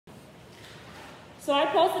So I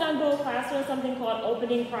posted on Google Classroom something called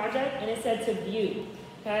Opening Project, and it said to view,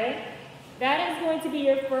 okay? That is going to be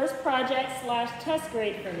your first project / test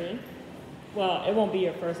grade for me. Well, it won't be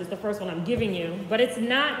your first, it's the first one I'm giving you, but it's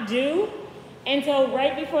not due until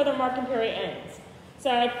right before the marking period ends.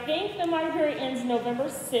 So I think the marking period ends November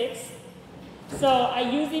 6th. So I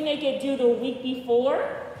usually make it due the week before.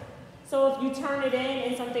 So if you turn it in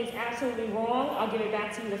and something's absolutely wrong, I'll give it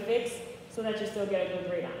back to you to fix so that you still get a good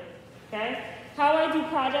grade on it, okay? How I do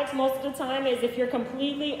projects most of the time is if you're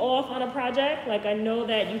completely off on a project, like I know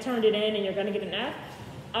that you turned it in and you're gonna get an F,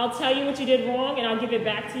 I'll tell you what you did wrong and I'll give it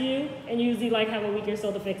back to you and usually like have a week or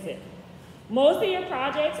so to fix it. Most of your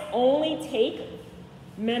projects only take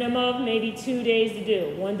minimum maybe 2 days to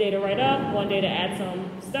do. 1 day to write up, 1 day to add some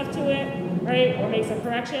stuff to it, right? Or make some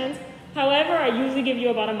corrections. However, I usually give you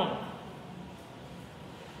about a month.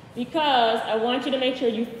 Because I want you to make sure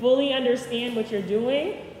you fully understand what you're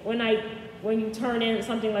doing when you turn in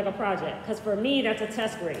something like a project. Because for me, that's a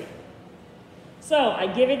test grade. So I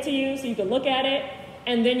give it to you so you can look at it,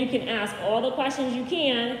 and then you can ask all the questions you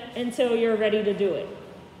can until you're ready to do it.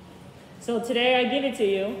 So today I give it to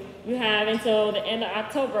you. You have until the end of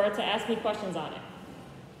October to ask me questions on it.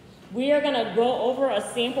 We are gonna go over a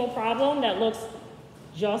sample problem that looks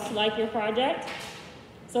just like your project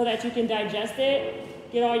so that you can digest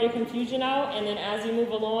it, get all your confusion out, and then as you move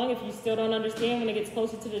along, if you still don't understand when it gets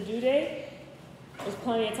closer to the due date, there's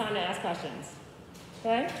plenty of time to ask questions,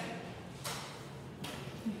 okay?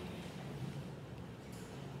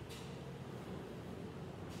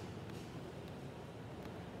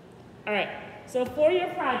 All right, so for your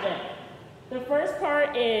project, the first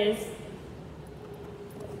part is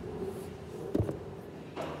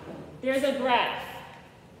there's a graph.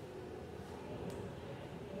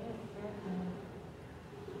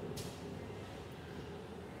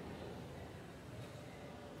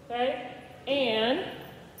 Okay, and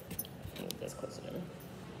move this closer to me.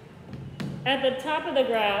 At the top of the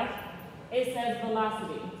graph, it says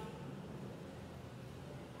velocity.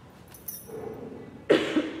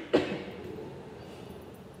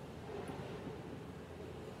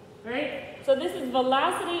 Right? So this is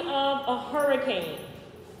velocity of a hurricane.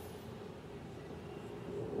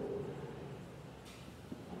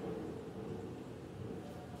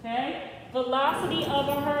 Okay? Velocity of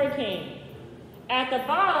a hurricane. At the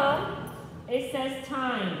bottom, it says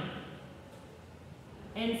time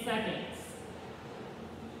in seconds.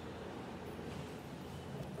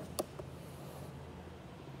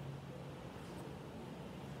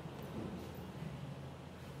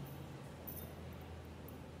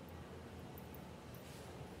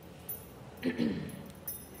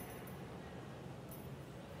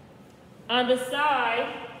 On the side,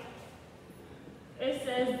 it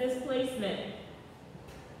says displacement.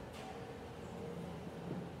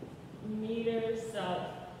 Meters south.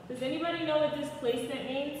 Does anybody know what displacement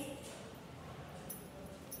means?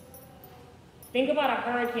 Think about a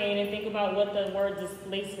hurricane and think about what the word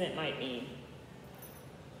displacement might mean.